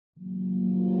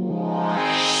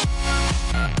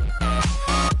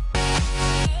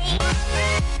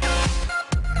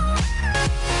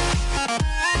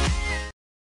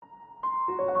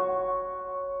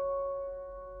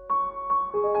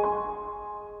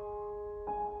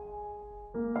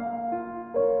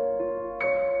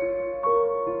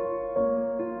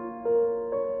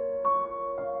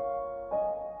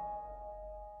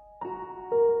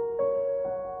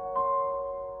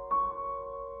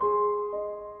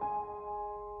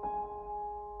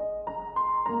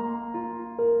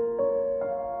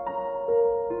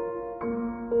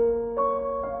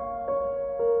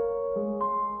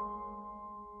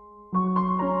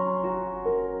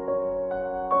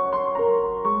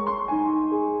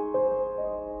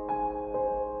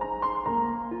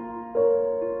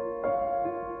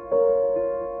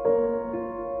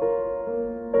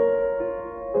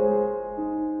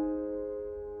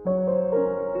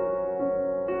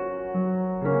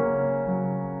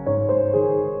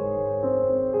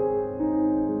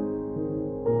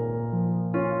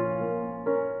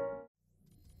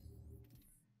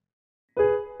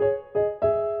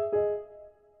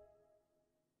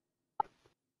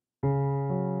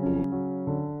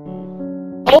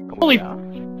Holy Yeah.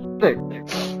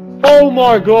 Oh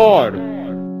my god!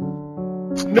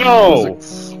 No!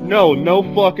 No, no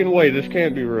fucking way, this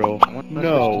can't be real.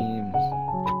 No.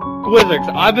 Sqwizzix,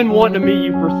 I've been wanting to meet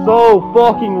you for so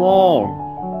fucking long!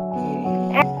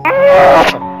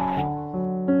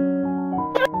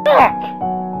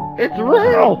 It's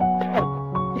real!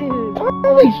 Dude.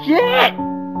 Holy shit!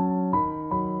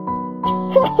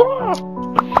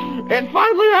 It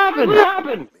finally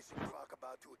happened!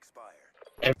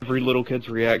 Every little kid's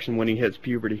reaction when he hits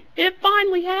puberty. It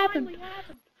finally happened!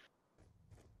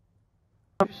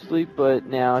 Sleep, but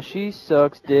now she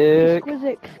sucks dick.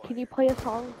 Sqwizzix, can you play a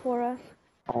song for us?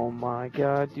 Oh my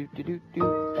god, do.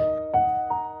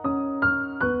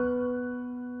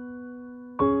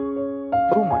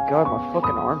 Oh my god, my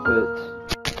fucking armpits.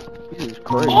 Jesus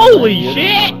Christ. Holy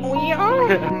shit!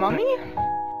 Mommy?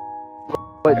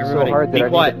 But it's so hard that be I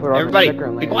quiet. need to put on Everybody, the sticker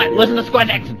and be quiet. Listen to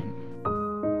Sqwizzix.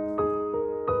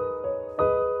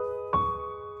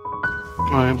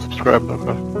 I am subscribed,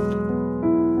 okay.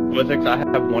 Sqwizzix, I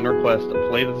have one request.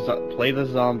 Play the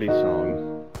zombie song.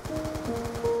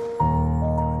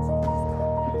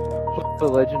 The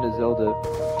Legend of Zelda.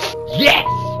 Yes!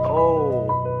 Oh.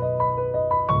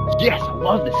 Yes, I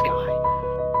love this guy.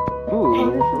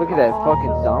 Ooh, look at that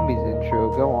fucking zombies intro.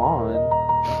 Go on.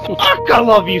 Fuck, I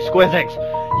love you, Sqwizzix.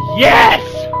 Yes!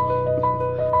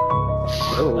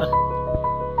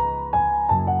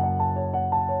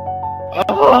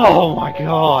 Oh my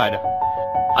god.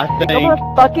 I think... You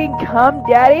wanna fucking come,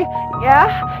 daddy? Yeah?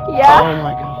 Yeah? Oh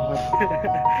my god.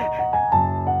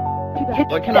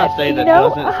 What can I say that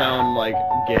doesn't sound like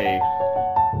gay?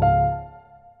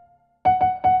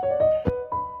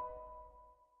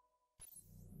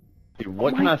 Dude,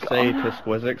 what can I say to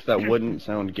Sqwizzix that wouldn't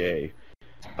sound gay?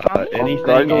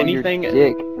 Anything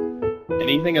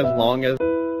as long as...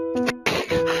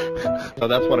 So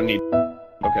that's what I need.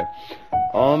 Okay.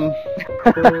 Hey,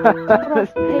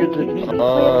 can you play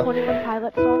a 21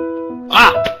 Pilot song?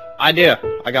 Ah! Idea!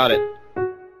 I got it.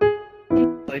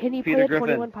 Can you play a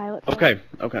 21 Pilot song? Okay,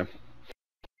 okay.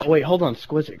 Oh wait, hold on,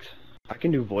 Sqwizzix. I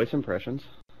can do voice impressions.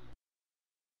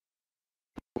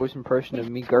 Voice impression of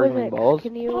me gargling balls?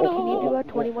 Can you do a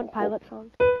 21 Pilot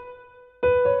song?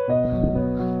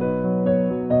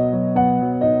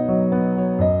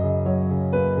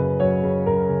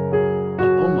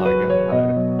 Oh my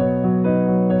god.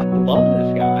 I love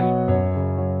this guy.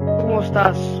 ¿Cómo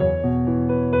estás?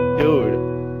 Dude.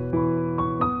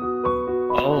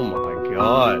 Oh my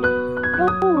god.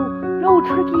 No,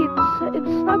 Tricky, it's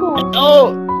Snuggles. Oh!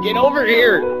 Get over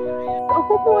here!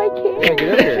 Oh, I can't. Yeah, get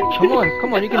over here.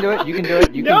 Come on, you can do it, you can do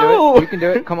it, you can do it, you can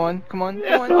do it. Come on.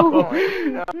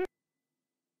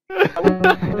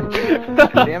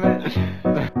 Damn it.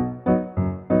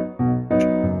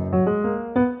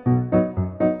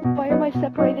 Why am I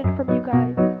separated from you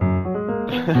guys?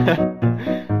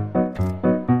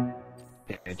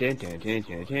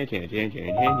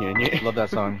 Love that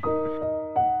song.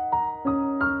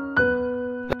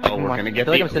 Oh, we're gonna get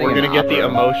the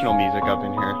emotional music up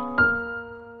in here.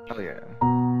 Oh yeah.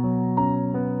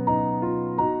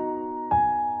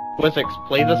 Sqwizzix,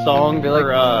 play the song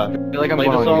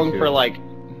for like.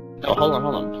 Oh, hold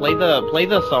on. Play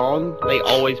the song they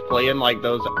always play in like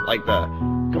those the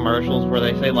commercials where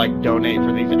they say like donate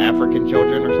for these African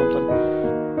children or something.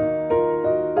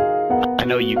 I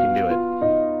know you can do it.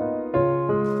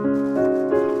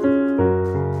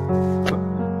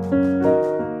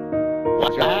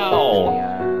 Wow.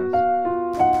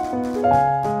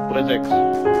 Sqwizzix.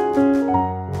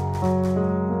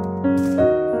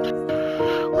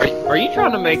 Are you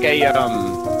trying to make a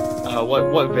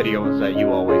what video is that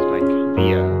you always make?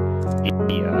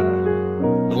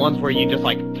 The ones where you just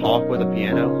like talk with a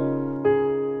piano?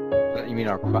 You mean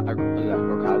our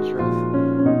crowd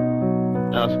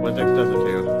stream? No, Sqwizzix does it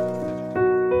too.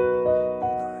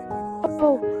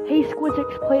 Oh, hey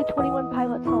Sqwizzix, play a 21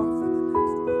 Pilot song.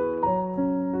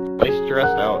 Play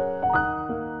Stressed Out.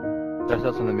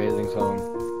 That's an amazing song.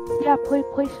 Yeah, play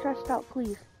Stressed Out,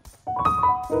 please.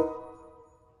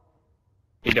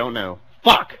 You don't know.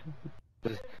 Fuck!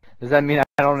 Does that mean I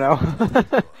don't know?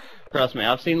 Trust me,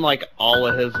 I've seen like all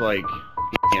of his like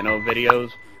piano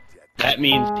videos. That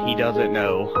means he doesn't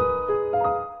know.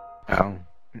 Oh.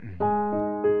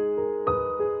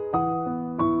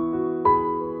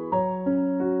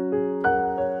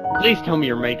 Please tell me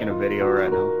you're making a video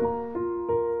right now.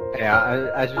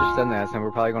 Yeah, I just done that, so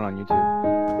we're probably going on YouTube.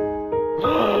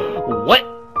 What?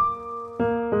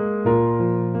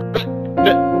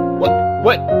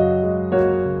 What?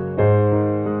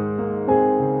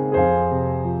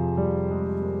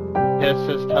 Kiss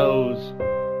his toes.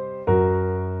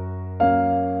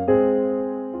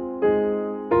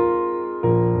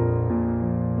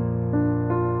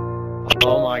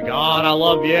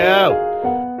 love you.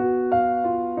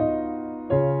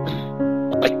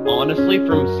 Like, honestly,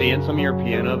 from seeing some of your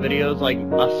piano videos, like,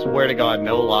 I swear to God,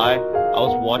 no lie, I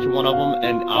was watching one of them,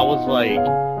 and I was like,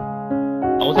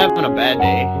 I was having a bad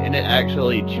day, and it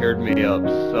actually cheered me up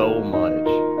so much.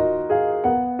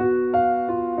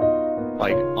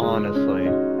 Like, honestly.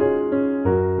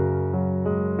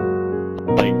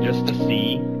 Like, just to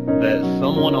see that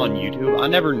someone on YouTube, I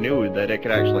never knew that it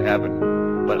could actually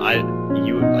happen, but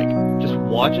just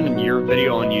watching your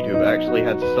video on YouTube actually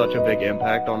had such a big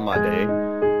impact on my day.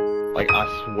 Like, I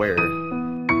swear.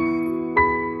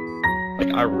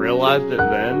 Like, I realized it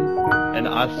then, and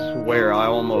I swear I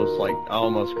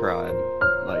almost cried.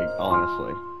 Like,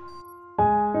 honestly.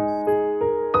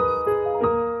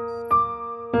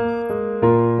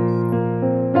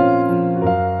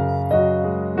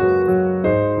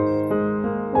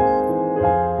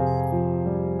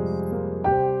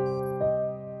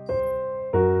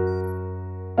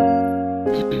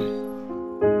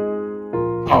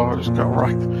 Oh, I just got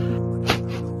right.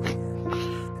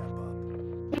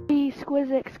 Hey,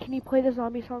 Sqwizzix, can you play the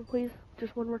zombie song, please?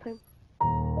 Just one more time.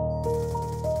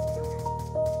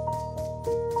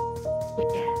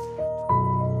 Yes.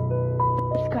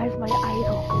 This guy's my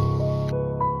idol.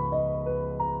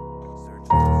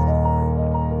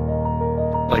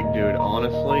 Like, dude,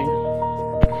 honestly,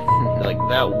 like,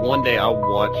 that one day I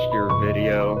watched your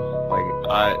video, like,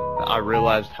 I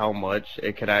realized how much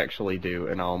it could actually do,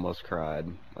 and I almost cried.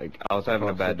 Like, I was having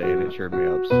a bad day, and it cheered me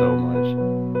up so much.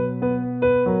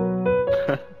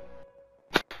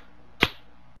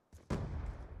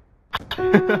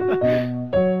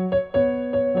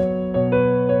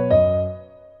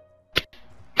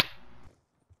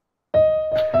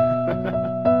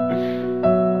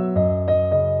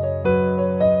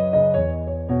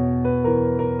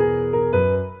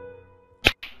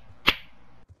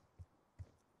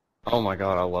 Oh my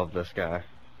God, I love this guy.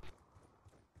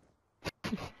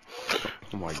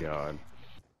 Oh my God.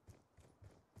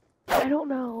 I don't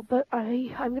know, but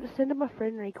I'm gonna send him a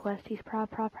friend request. He's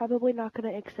probably not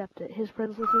gonna accept it. His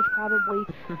friends list is probably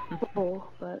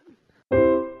full, but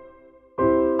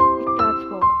that's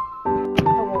full.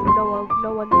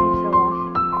 No one he's so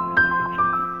awesome.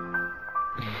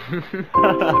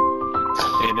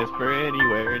 And it's for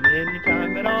anywhere and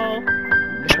anytime at all.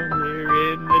 Down here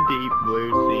in the deep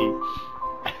blue sea.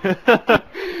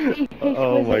 Hey,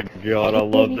 Oh my God, I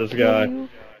love this guy. Can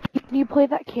you play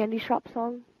that Candy Shop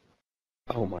song?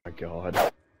 Oh my God.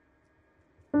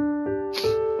 Can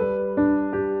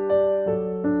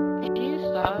you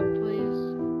stop, please?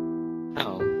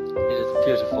 No, it is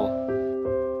beautiful.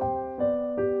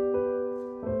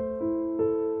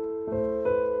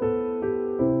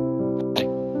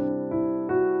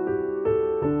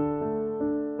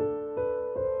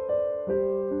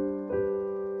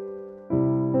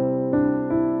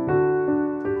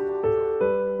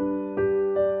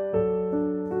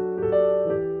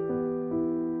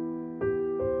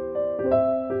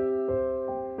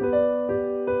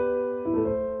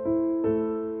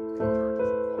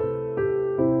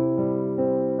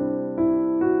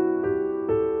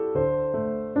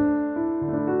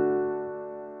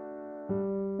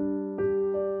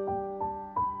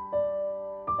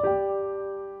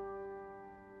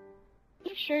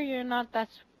 You sure you're not that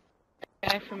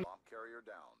guy from...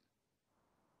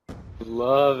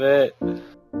 Love it.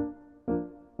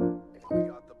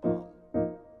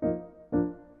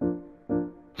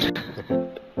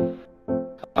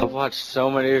 I've watched so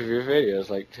many of your videos,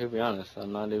 like, to be honest,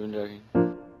 I'm not even joking.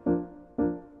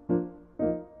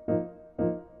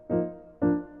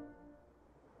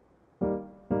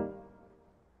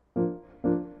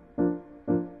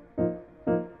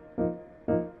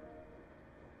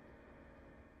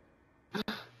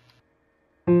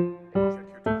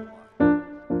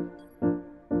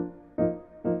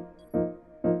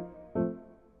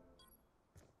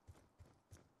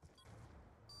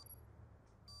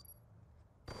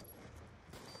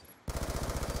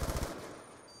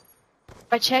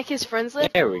 If I check his friends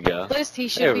list, There we go. he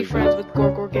should be friends with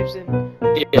Gorgor Gibson.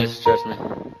 Yes, trust me.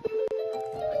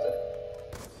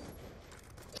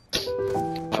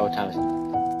 Oh, what time is it?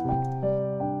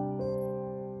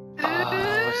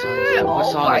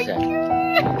 What song is that?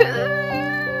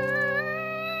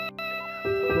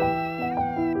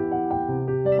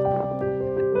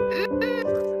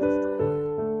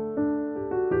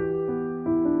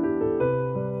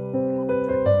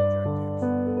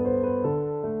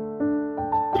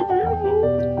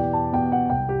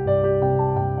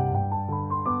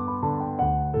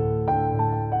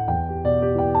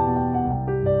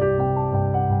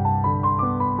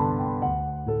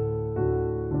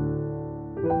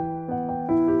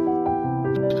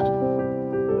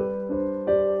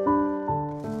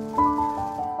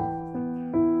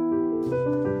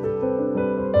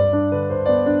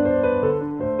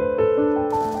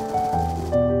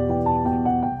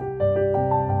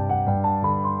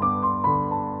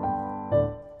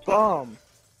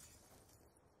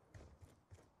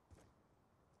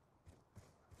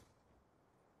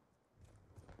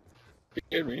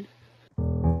 Scared me.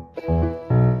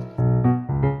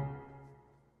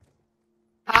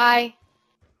 Hi.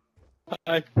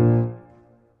 Hi.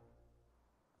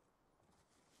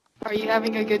 Are you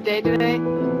having a good day today?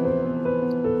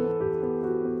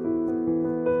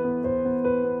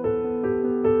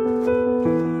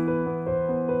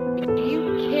 Are you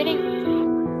kidding?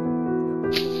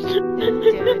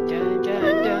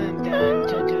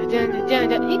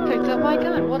 He picked up my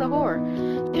gun. What a whore.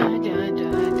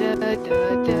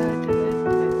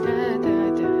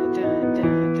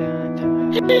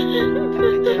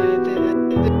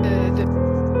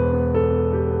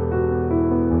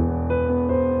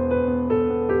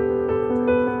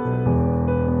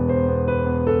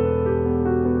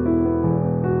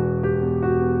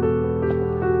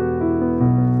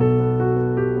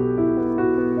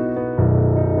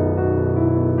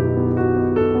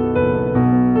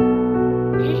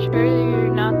 Are you sure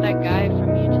you're not that guy from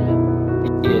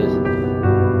YouTube? He is.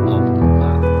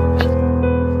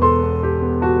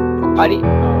 Why do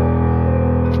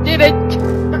you, Did it?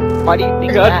 why do you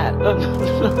think God. that? No.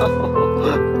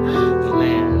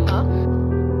 Man. Huh?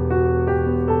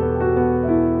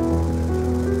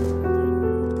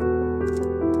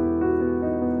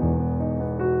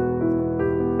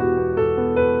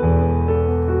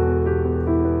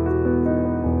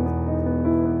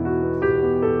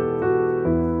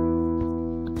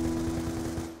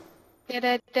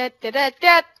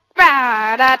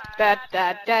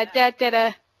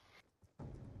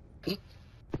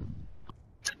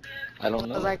 I don't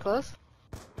know. Was I close?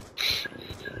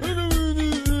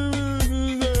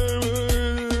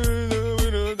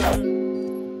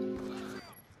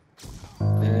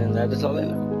 And that is all I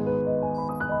know.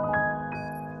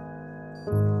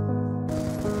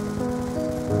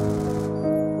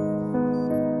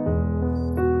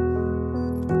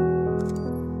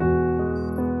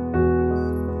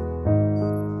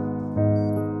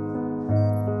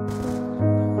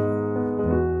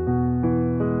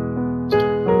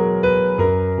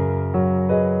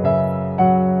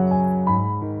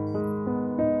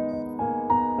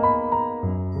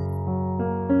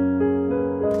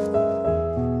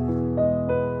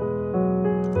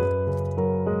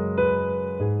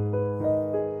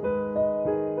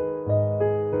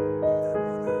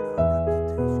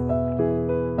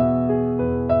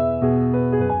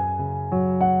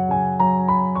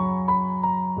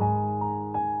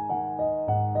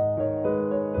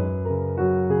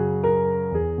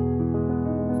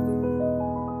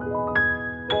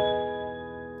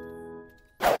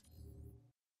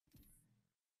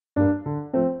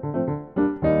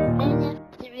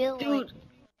 Dude,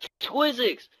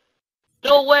 Sqwizzix!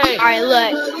 No way! Alright,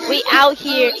 look. We out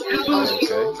here. Okay.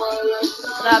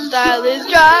 Style is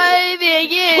driving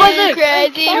Sqwizzix! it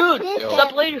crazy. Dude, Yo.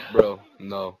 stop playing. Bro,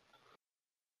 no.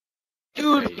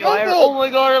 Dude, Hey. oh my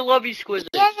god, I love you, Sqwizzix.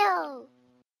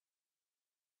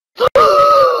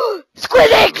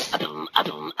 Sqwizzix!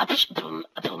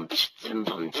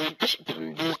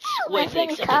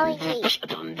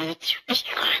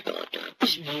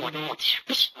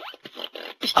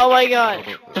 Oh my god.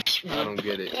 I don't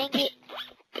get it. Dang it.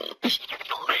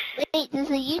 Wait, there's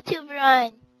a YouTuber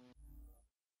on.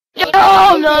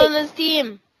 No, not on this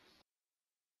team.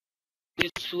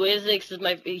 Dude, Sqwizzix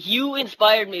is you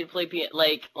inspired me to play piano.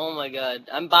 Like, oh my god.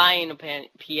 I'm buying a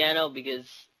piano because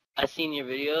I've seen your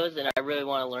videos and I really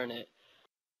want to learn it.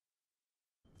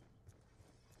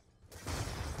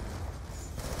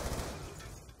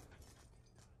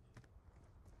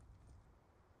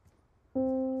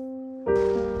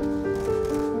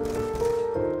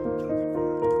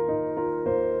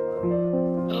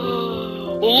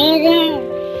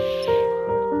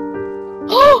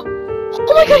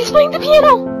 Oh my god, he's playing the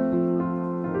piano!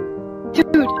 Dude.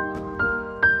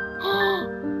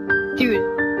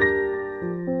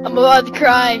 Dude. I'm about to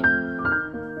cry.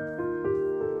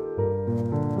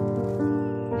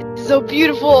 It's so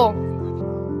beautiful.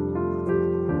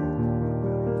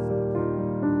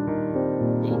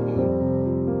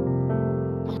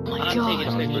 Oh my I'm god. taking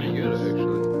a picture. Pretty good,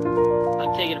 actually.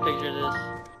 I'm taking a picture of this.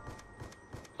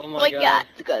 Oh Oh my my god.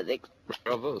 god, Sqwizzix.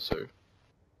 Bravo, sir.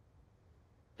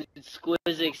 Dude,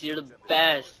 Sqwizzix, you're the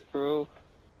best, bro.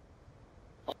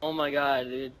 Oh my god,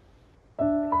 dude.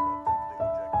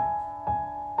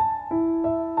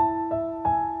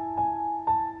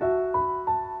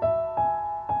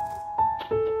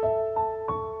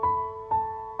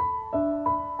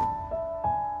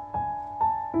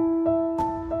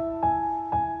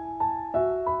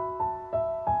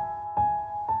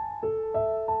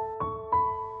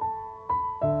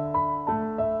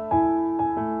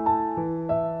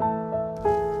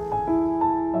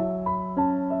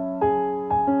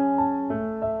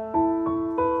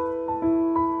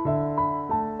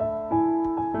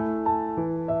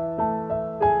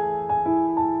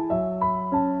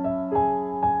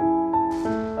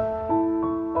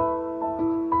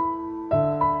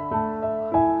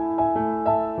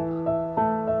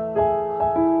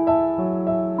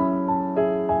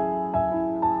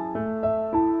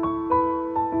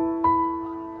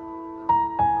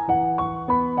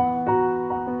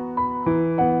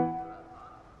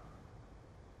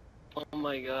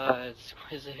 my god,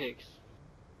 Sqwizzix.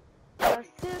 I was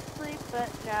to sleep, but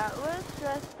now we're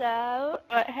stressed out.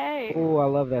 But hey. Oh, I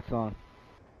love that song.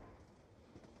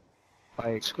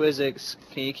 Like, Sqwizzix,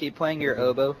 can you keep playing your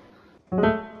oboe?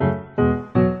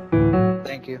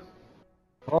 Thank you.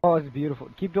 oh, it's beautiful.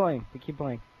 Keep going. Keep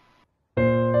playing.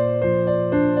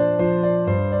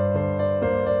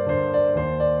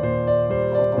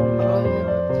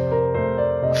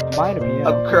 Mine a piano.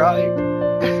 I'm crying.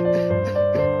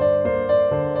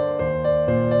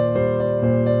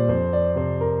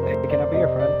 Hey, can I be your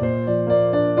friend?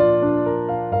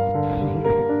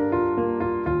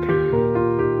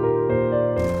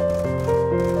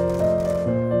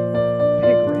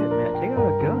 Hey, Grant, man, take out a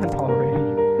gun already.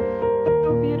 So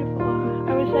beautiful.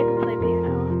 I wish I could play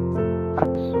piano. I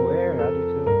swear, I do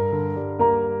too.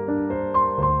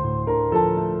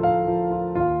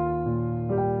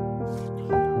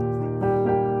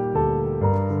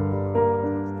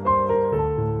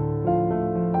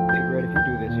 Hey, Grant, if you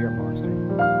do this, you're a monster.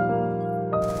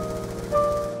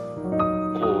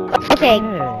 Okay. Yeah.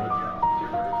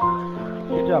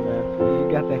 Good job, man. You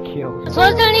got that kill. So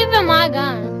it's not even my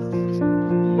gun.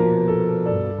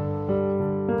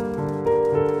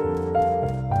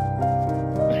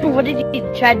 What did he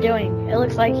try doing? It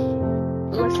looks like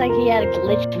he had a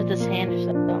glitch with his hand or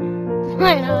something. I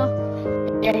know.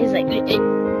 Yeah, he's like.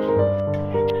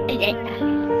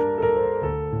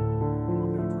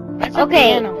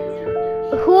 Okay.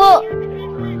 Who?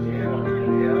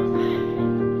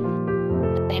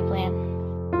 Same plan.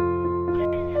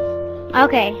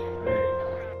 Okay.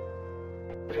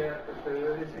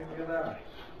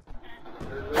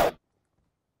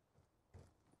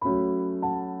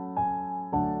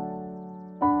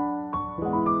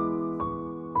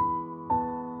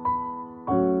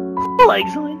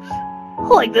 Sqwizzix.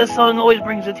 Like this song always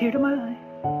brings a tear to my eye.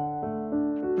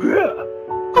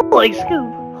 Like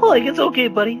Scoop. Like it's okay,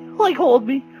 buddy. Like hold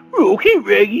me. Okay,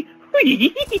 Raggy.